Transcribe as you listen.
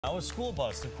Now, a school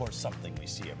bus, of course, something we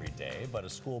see every day, but a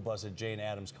school bus at Jane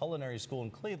Addams Culinary School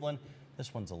in Cleveland,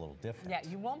 this one's a little different. Yeah,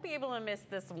 you won't be able to miss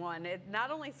this one. It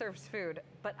not only serves food,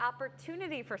 but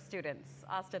opportunity for students.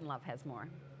 Austin Love has more.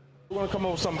 We're going to come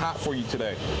up with something hot for you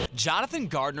today. Jonathan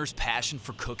Gardner's passion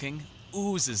for cooking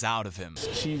oozes out of him.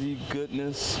 Cheesy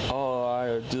goodness. Oh,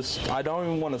 I don't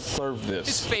even want to serve this.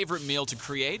 His favorite meal to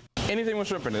create? Anything with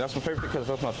shrimp in it. That's my favorite because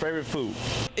that's my favorite food.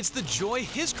 It's the joy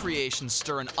his creations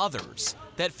stir in others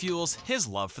that fuels his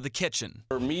love for the kitchen.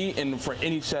 For me and for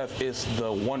any chef, it's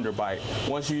the wonder bite.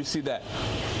 Once you see that,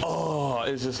 oh,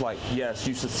 it's just like, yes,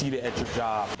 you succeeded at your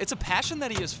job. It's a passion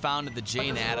that he has found at the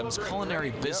Jane Addams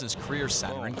Culinary Business Career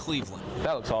Center in Cleveland.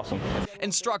 That looks awesome.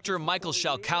 Instructor Michael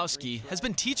Shalkowski has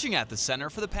been teaching at the center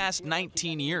for the past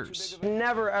 19 years.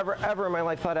 Never, ever, ever in my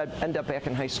life thought I'd end up back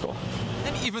in high school.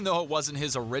 And even though it wasn't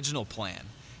his original plan,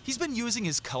 he's been using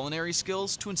his culinary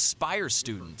skills to inspire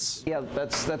students. Yeah,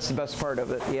 that's the best part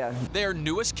of it, yeah. Their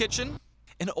newest kitchen,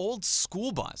 an old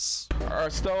school bus.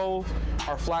 Our stove,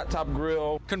 our flat top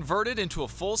grill. Converted into a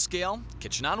full-scale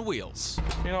kitchen on wheels.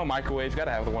 You know, microwave,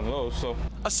 gotta have one of those, so.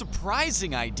 A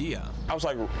surprising idea. I was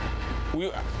like,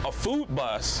 a food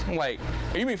bus. I'm like,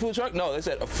 you mean food truck? No, they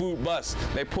said a food bus.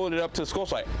 They pulled it up to the school.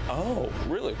 It's like, oh,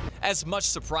 really? As much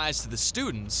surprise to the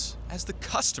students as the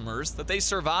customers that they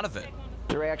serve out of it.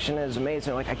 The reaction is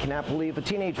amazing. Like, I cannot believe a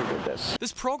teenager did this.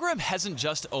 This program hasn't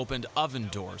just opened oven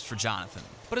doors for Jonathan,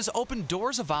 but has opened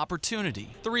doors of opportunity.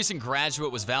 The recent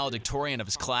graduate was valedictorian of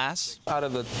his class. Out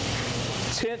of the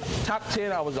top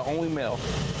 10, I was the only male.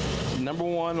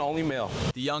 #1, only male.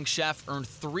 The young chef earned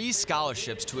 3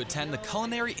 scholarships to attend the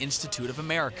Culinary Institute of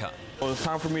America. Well, it's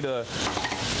time for me to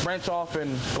branch off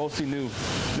and go see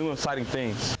new exciting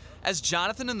things. As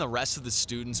Jonathan and the rest of the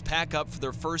students pack up for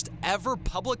their first ever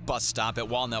public bus stop at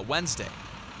Walnut Wednesday,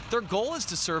 their goal is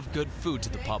to serve good food to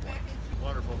the public.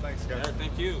 Wonderful, thanks guys. Yeah,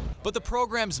 thank you. But the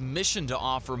program's mission to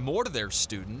offer more to their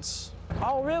students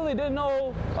I really didn't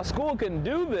know a school can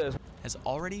do this. has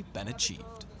already been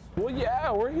achieved. Well,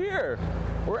 yeah, we're here.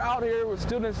 We're out here where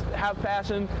students have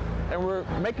passion and we're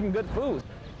making good food.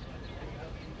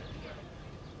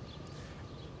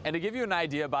 And to give you an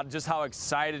idea about just how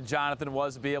excited Jonathan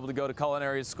was to be able to go to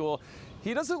culinary school,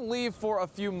 he doesn't leave for a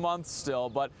few months still,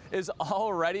 but is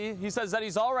already, he says that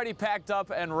he's already packed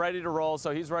up and ready to roll, so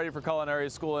he's ready for culinary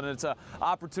school, and it's an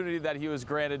opportunity that he was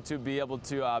granted to be able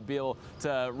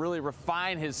to really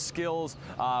refine his skills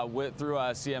through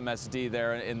CMSD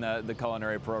there in the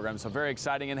culinary program. So very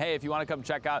exciting. And hey, if you want to come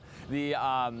check out the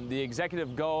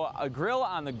Executive Grill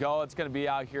on the Go, it's going to be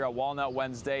out here at Walnut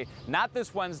Wednesday. Not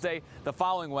this Wednesday, the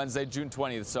following Wednesday, June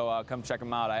 20th. So come check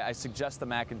them out. I suggest the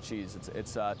mac and cheese.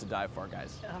 It's to die for,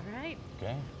 guys. All right.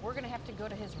 Okay. We're going to have to go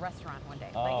to his restaurant one day.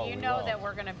 Oh, like, you know will. that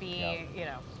we're going to be, you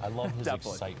know. I love his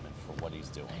Definitely. excitement for what he's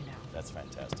doing. I know. That's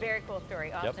fantastic. Very cool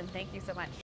story. Austin, thank you so much.